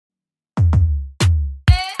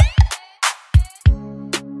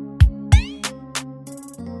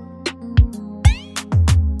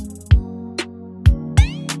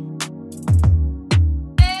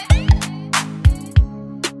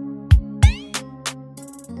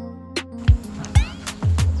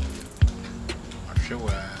show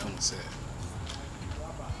I say.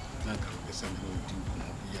 Nanka person who do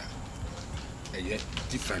yeah. A yet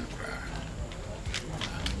different cry.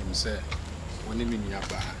 You say when you mean your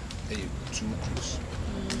bar, too close.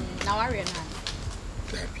 Now I read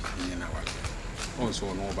that be in our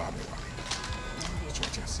also no Barbie. That's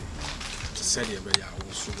what I say. To say the way I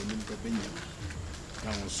also remember Benjamin.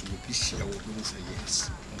 Now, so this year will say yes,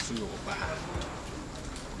 and so you're bad.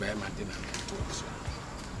 Bear my dinner and also.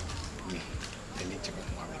 I need to go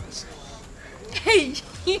more. Hey,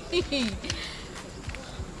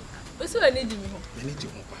 what's what I need to know? I need to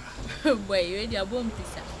go. Boy, you're ready a bomb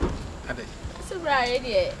pizza. So,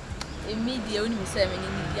 right, Emmilia only 7 in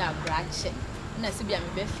the branch. And I see I'm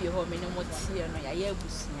a few home in a motia, no, I hear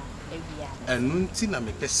Busia every year. And Nuntina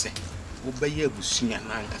me pese, obey a Busia and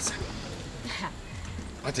Angasa.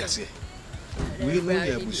 What I say? We know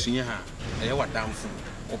your Busia, I was down for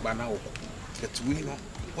Obana, but we know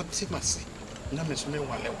what he must say. No, Miss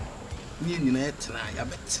Mewale. Me and I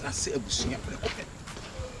bet I say a Busia.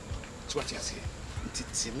 That's what I say.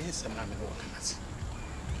 It's a miss and I'm a woman.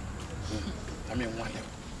 I mean, one level.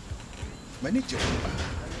 Manage your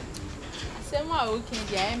somehow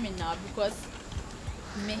okay, I am now because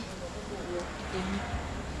me,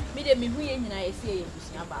 the who I say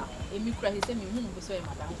about Emmy cry, he sent me home to say,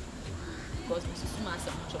 Madame, because Mrs.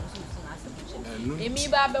 Master Johnson, Emmy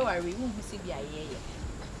Baba, we won't see the air.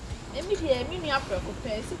 Emmy, dear, me up for a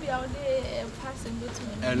compare, see, we are there passing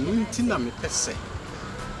between and Luntina me per se.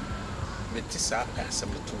 Metissa pass him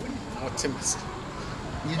to win, our Timothy.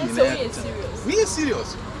 We are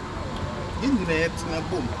serious. In the net, na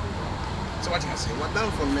boom. So what I say, what down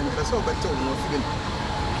from men, that's all better more feeling.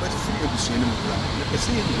 But free of the same, let us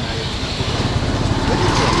see in the night.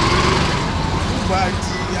 But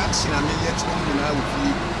the action I may yet on now with you,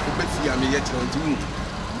 who bet you I may yet on to me.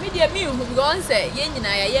 Media me who go on say, Yen and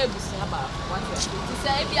I are about what to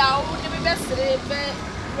say, be our own best,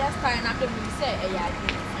 yes, fine after we say, a yard,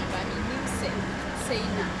 and I mean, say,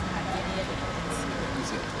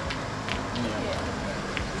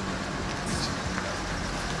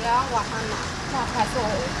 Wahana, Paso,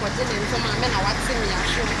 for dinner from my men are watching me. I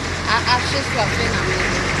should have been a man.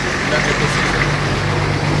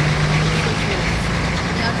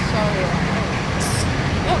 Sorry.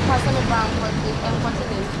 Your cousin Brown was the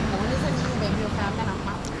continent. One is a new baby of a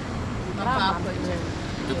man.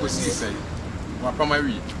 The pussy say, what from my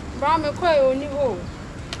read? Brown McCoy only home.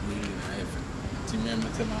 Timmy, I'm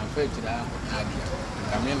afraid to that idea.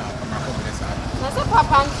 I mean, That's a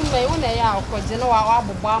papa to me when they are for general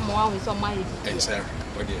bomb one with some money. And sir,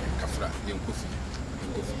 what dear, Kafra, young coffee,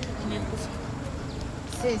 young coffee.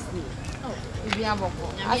 Says me. Oh, if you have a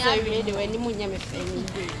book, I read the any moon yammy.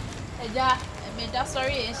 Ja, I made that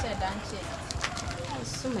sorry and said, Danche.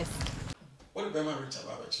 So much. What about my rich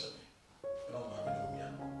about it? I don't mind me.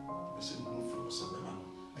 I said, move from some man,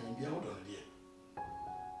 and you be out on the day.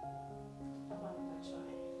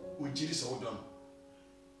 We did this all done.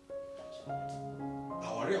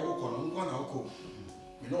 Our real work on one alcohol.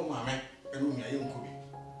 We know my man, and we are young could be.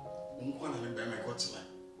 One of them by my cotton.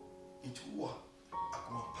 Into war, I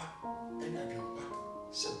come up, and I can pack.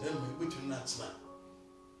 Said them with you nuts.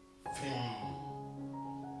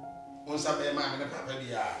 Once I bear my papa,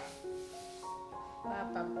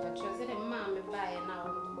 Papa, but you said a mammy buy an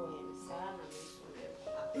hour for him, son.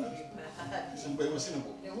 Somebody was in a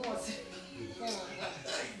book.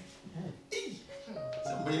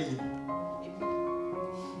 Somebody.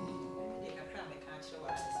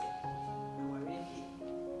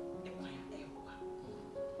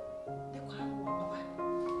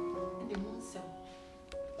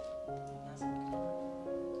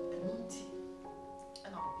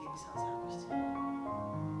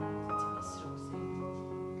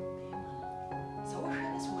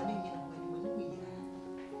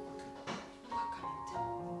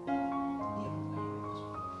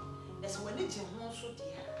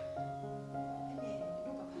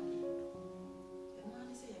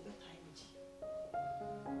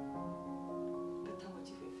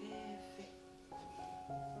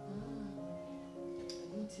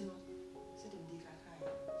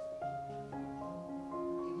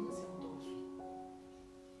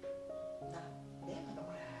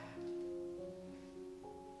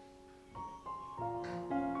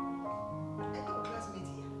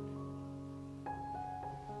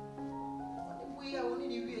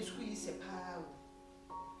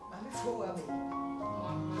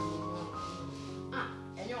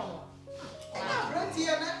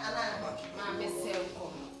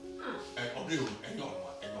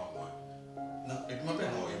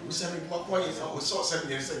 Koye so so 7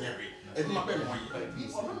 years and every. And my pen one.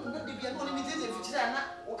 Not the be only me did if you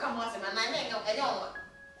or come once and I know.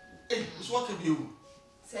 Eh, what can you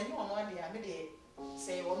Send you on one day, I made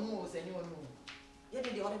say one moves and you know. You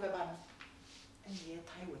did the other banner. And yet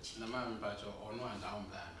I watch. The man patch or no and down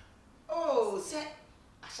plan. Oh, say,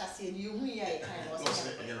 I shall see you. Me, I was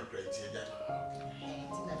a yellow crate here. Say,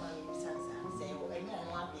 oh, I know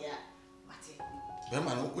one day. But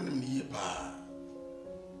man, wouldn't need pa.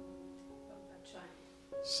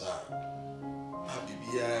 Sir, I'll be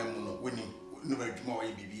winning. Never more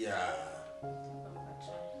BBA.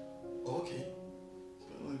 Okay. So,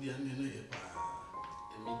 the end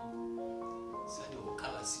said your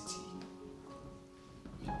color city.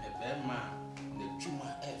 A bad man, the Juma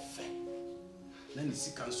F. Then the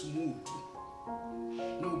sick and smooth.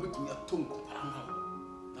 No, but we are tongue.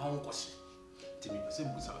 Now, was Timmy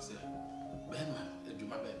Simple South. Bedman, the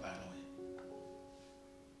Juma Bed by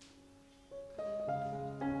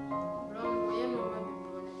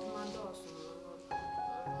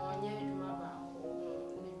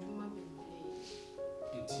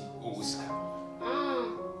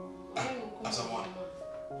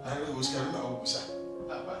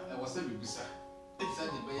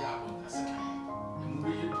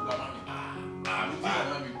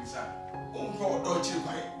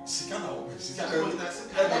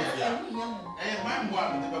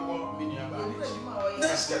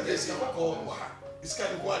It's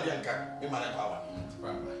kind of what young cat in my power.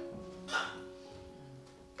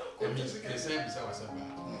 I say, I was about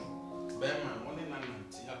Bearman, one in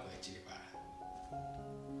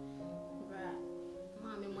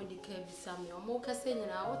Mammy, when you came to Sammy or Mocha saying,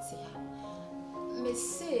 I would see her.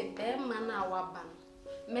 Miss say, Bearman, our ban.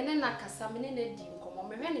 Menena Casamine Dinko, or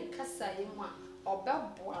Many Cassa in one, or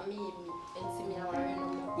Belboa me and see me our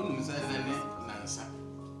wouldn't say any Nansa.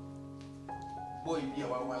 Boy, be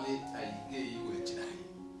our wallet, I gave you a china.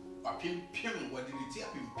 A pim, what did it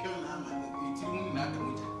take him? Pim, it's in that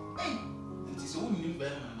winter. Hey, it is only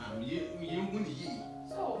Bearman, you wouldn't ye.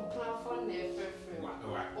 So, plan for never.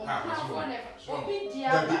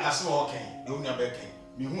 I saw okay, don't you begging?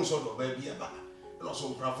 Me who sort of baby about. And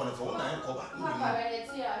also, plan for the phone, I cover.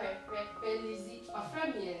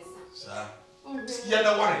 Sir, you're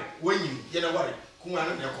not worried. When you're not worried, come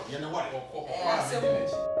on, you're not worried.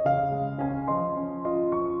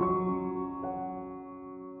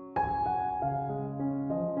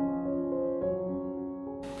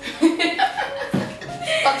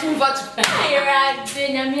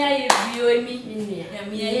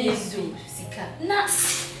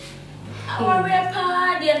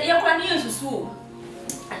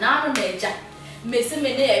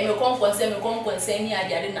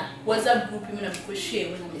 WhatsApp group in a crochet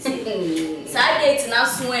when I say. Saturday now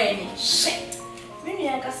swearing. Shit. Many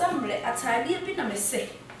a Cassandra at idea pin a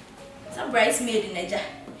mistake. Some bridesmaid in a jar.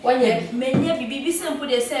 When you may be simple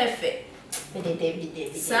yourself.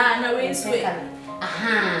 Sana way sweet.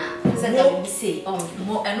 Aha, say,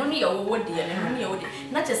 more and only your word, dear, and only your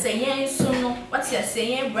not just saying so. No, what's your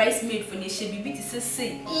saying, bridesmaid for this should be to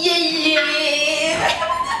say, yeah,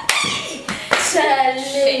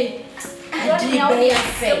 Charlie. I did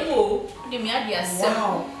give me a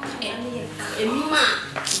sound. Emma,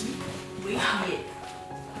 wait here.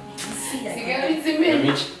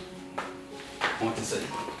 What to say?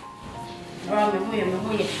 Bra,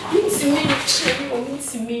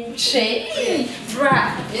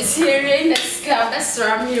 it's here in the sky. That's what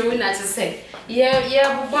I'm not to say.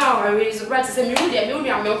 Yeah, Bow, is right to say, I'm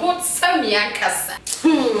not send me a cassa.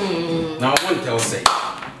 Now, one tell say,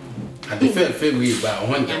 I prefer favorite by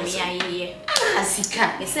 1 year. As he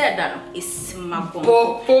can't, said that it's my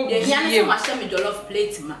boy. The young show me jollof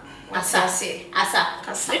plate, ma. As I say,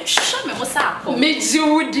 show me what's up. Made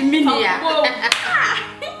you with the mini.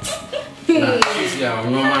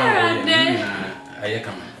 I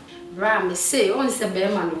come. Ram say, only a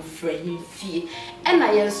bearman of friend fee, and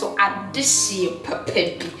I am so at this year,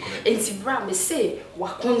 Pepe. And si Ram say,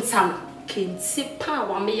 what contam can see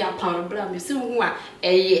power me upon Bram, you see what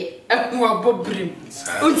a year, and more bobrim.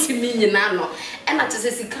 Unti me, Nano, and I just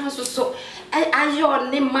say, council so I your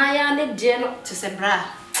name, Maya, and General to say, Bra.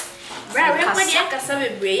 Bra, when you can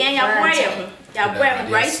celebrate, and you're wearing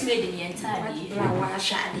bridesmaid in the entire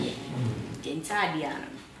year.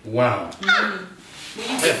 Wow.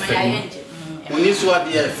 When you saw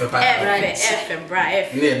the F, Brian,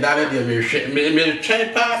 near David, may train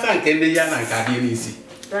pass and can the young and Cadianisi.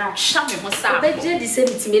 Shut me, what's up? I did the same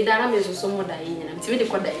to me, Dara is so much dying, and to the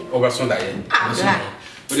day. Over Sunday.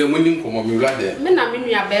 But the winning come on me right there. Men are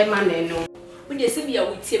meaning a bear man, no. when you see me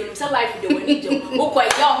with him, so life the winning job. Oh,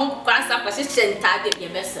 quite young, pass up a system, target your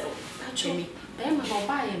vessel. Actually, I am a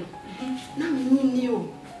buying. Na me o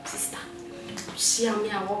sister. Share me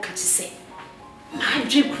a walk at say. My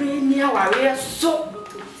dream near warrior so.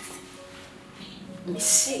 Me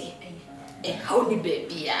say, how the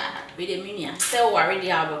baby with the minia. So worry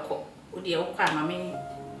the alcohol. Would the old crime, I mean,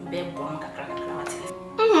 bed bomb crack.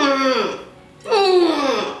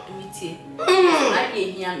 I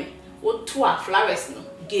hear me. What 2 flowers no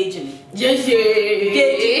gauge me. Yes,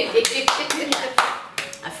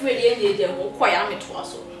 I feel the whole choir me to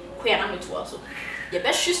us. Queer me to us. The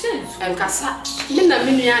best she sends. And Cassa, Minna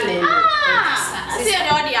Miniane. I see the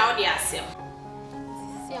audio. See,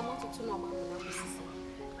 I wanted to know my sister.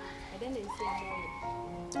 I didn't say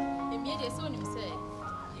I'm Emmilia saw him say,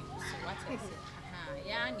 what I said.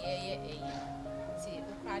 Young, see,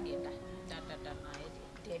 who cried that night.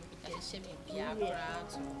 She be a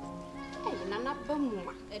proud. Hey, Nana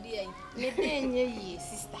Bamma, a dear, maybe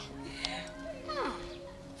sister.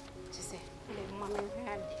 She said, Mamma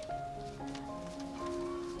had.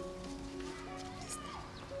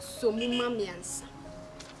 So, Mammy answer.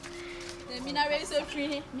 The Mina raise a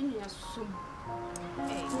tree, Minia soon.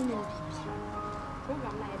 Hey,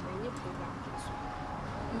 program like a new program.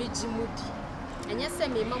 Miji Moody. And yes, I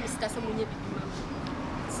may mamma start some money.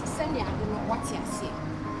 Send me, I don't know what you say.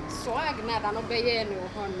 So I can obey no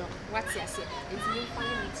honor. What you say? It's you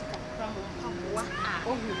find me to come from what?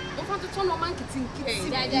 Oh, want to turn on monkey think.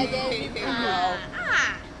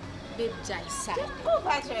 Ah, big Jaisa. Go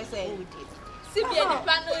back to say. See me any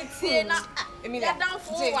panel, Emmilia down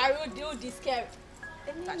for I will do this care.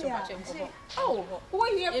 Oh,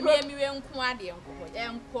 what here? Me and Quadi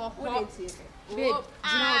and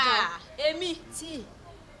Emmy, see,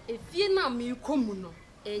 if you know me, come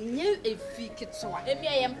and you a Ftkyekyeku. Emmy, I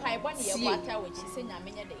am pie one year water, which is in a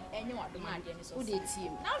minute, and you are the man, so they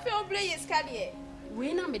team. Now, for play is carrier.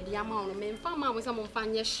 We know the amount of men found with some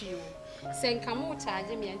fun yes, you. Send come charge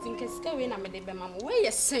me and think it's going. I'm a baby, mamma. Where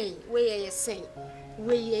you say, where you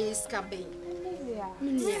scabbing.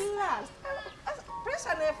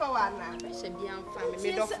 Pressure never one now. Pressure beyond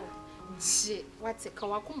family. What's it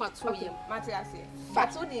called? Come back to you, Matthias.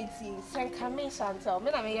 But what did he send coming Chantal?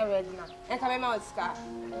 Men are here ready now. And coming out scar.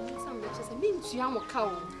 Some bitches means you am a cow.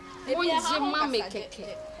 What is your mammy?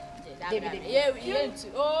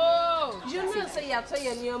 Oh, you know, say you're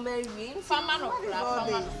telling your Mary, Famano,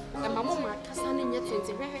 and my mamma, Cassan in your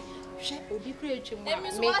 20. Will be preaching. No,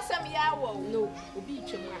 will be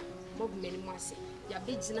to my many mercy. Your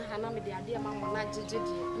bitch in a hand with the idea, Mamma, not to do.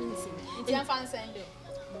 Dear Fan Sando,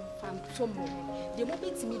 Fantomo, the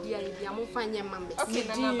mobile media, the Amofania Mamma. Okay,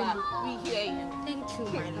 we hear you. Thank you,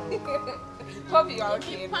 my lord. Hope you are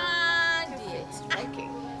okay. Okay.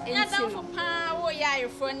 Yeah, down for power, yeah, your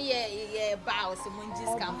friend, yeah, bows and when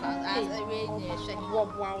this comes out, as I read, yeah,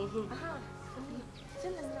 wow.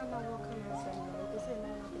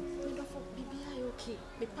 Okay,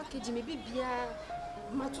 the package may be beer,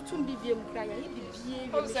 Matutum be beer, cry, be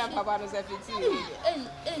Who's that about us every tea?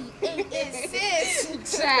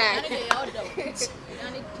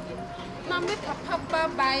 Now make a papa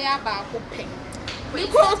buy a bar for pay. We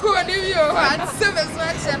cocoa in your hand, 7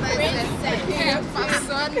 months and I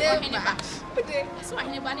so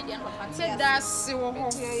anybody said that's so.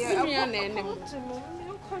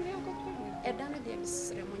 A done them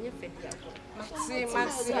ceremony fed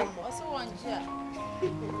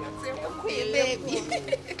baby.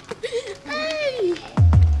 Hey.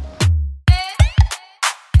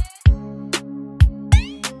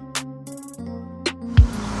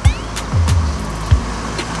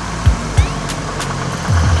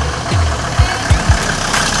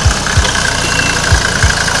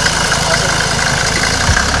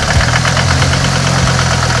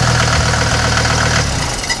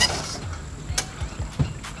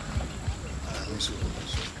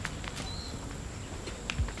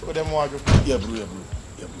 Yeah, bro.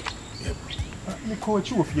 Me coach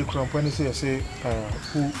you Ftkyekyeku when you say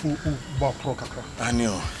who bought pro kakra. I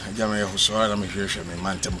know. I jam here so I am here me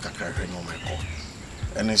mantem kakra hwe no me ko.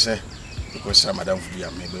 And say because madam fu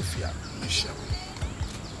bia me be fia me hia.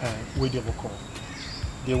 We dey boko.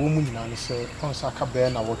 The woman nyina say on saka be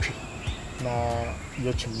na wotwe. Na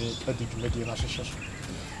yetumi adi dwumadi na hyehyɛ so.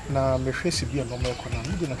 Na me hwe si bia no me ko na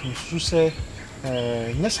me dey na kan su say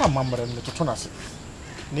nyesa mamre me toto na se.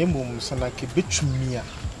 Name sana ke betumi a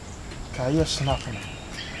ka ye snap na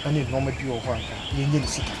ani no ma bi o ho anka ye nyeli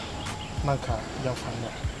sika na ka ya fa na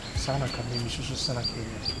sana ka me misusu sana ke ye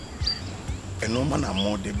eno ma na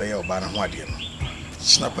mo de be ya oba na ho ade no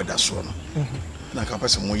snap da so no na ka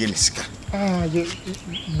pese mo ye ni sika ye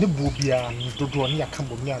ne bo bia dodo ne aka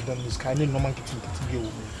bo mi adam ni sika ne no man kiti bi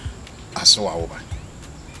o aso wa wo ba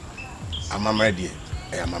amamre de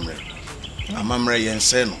amamre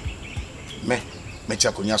yense no me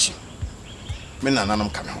cha konya so me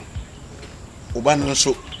nananom ka me ho oba no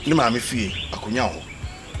so ni ma me fie akonya ho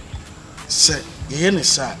se ye ne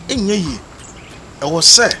sa enye yi e wo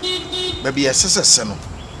se ba bi yesese no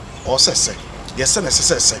o sese yese ne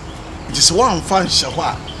sese it is one fan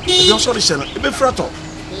shahwa e bi so re she no e be frato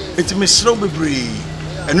enti me sro bebre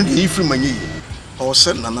enu de ifri manyi o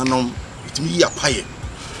se nananom itimi yi apaye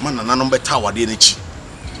ma nananom beta wade na chi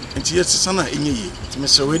enti yesese na enye yi itimi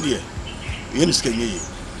sro we de ye ne skenye yi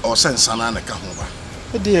o se nsana na ka ho ba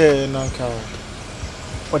e de nanka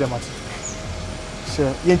o de mate se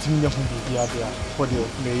yentimi nya hu bi dia o de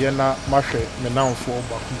me ye na mahwe me nanfo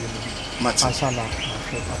ba ku ye ni mate ansana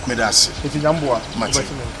me das eti nyamboa mate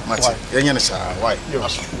yenye ne sa why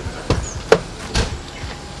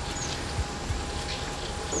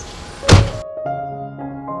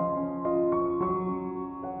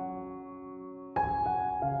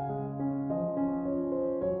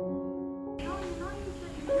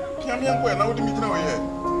na wodi mi gina we here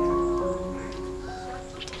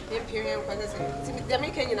period kwa sasa ti me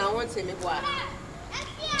kenyi na won se me boa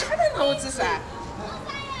ana na won sa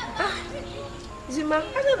Zima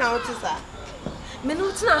ana na won sa me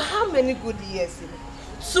no tina how many good years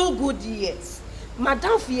 2 good years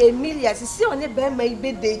madam fi Emmilia si one be mai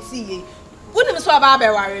be date ye woni me so aba be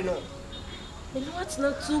ware no me no what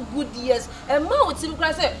na 2 good years e ma o tim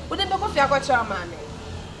kra se wo de be ko fi akwacha ma ne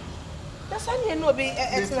that's why no be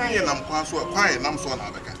extra ye nam kwan so kwan nam so na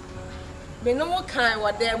abeka me no mo kan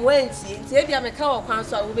wa dem wanti nti e bia me ka wo kwan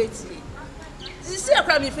so a wo beti sisi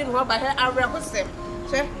akra me fi no ba he awre ko sem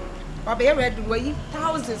che ba be ready wo yi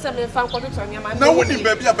thousands se me fa nkoto to nyama na woni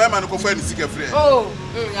ba bia ba ma no ko fa ni sika free oh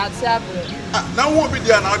ya ti abre na wo bi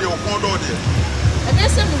dia na de wo kon do de e dey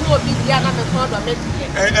se me wo bi dia na me kon do me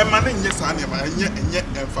e ma ne nye sa ne ma enye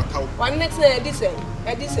emfata wo one next edison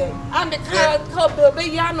am be ka be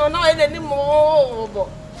ya no na e ni mo bo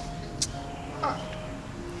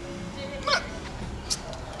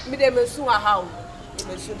me dem su a how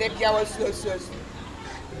me su de bia wa su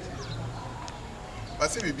ba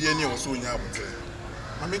se bibi ani wo so nya abote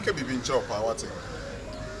ma me ka bibi nche opa wate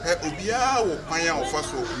obia wo kwan a wo fa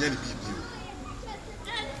so nya ni bibi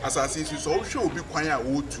asase su so wo hwe obi kwan a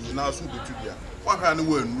wo tu na so betu bia wa hwa ne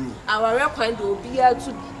wo anuru aware kwan de obia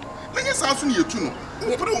tu na nya sa so ne yetu no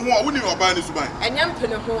pere ho a wo ni oba ne suban enyam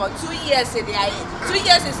pene ho 2 years dey 2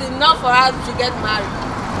 years is enough for us to get married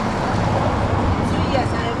 2 years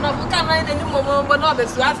enough we can find any moment but no be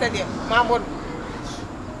so ase dey ma mo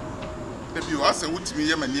ebi wa se wutimi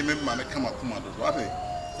ye mani me ma me kama kuma do ate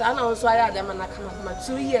sa na so aya dem na kama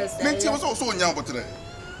 2 years menti wo so nya abotre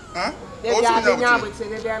ha o so nya abotre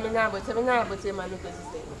dey be nya abotre ma no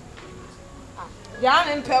kwesi ya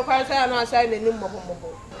me mpe kwa sa na sa na ni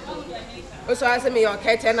mbobo o so ase me yo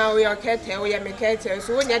kete na o yo kete o ye me kete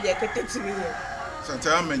so wonya de kete tiri ye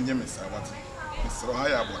santa manye me sa wate misro ha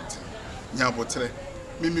ya abotre nya abotre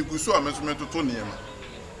mimi guso a me so me toto ne ma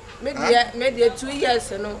me de 2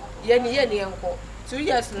 years no ye ni enko 2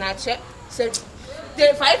 years na che se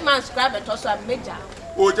 5 months grab it also meja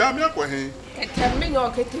o ja me akọ he kete me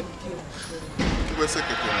yo kete bi ko be se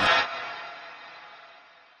kete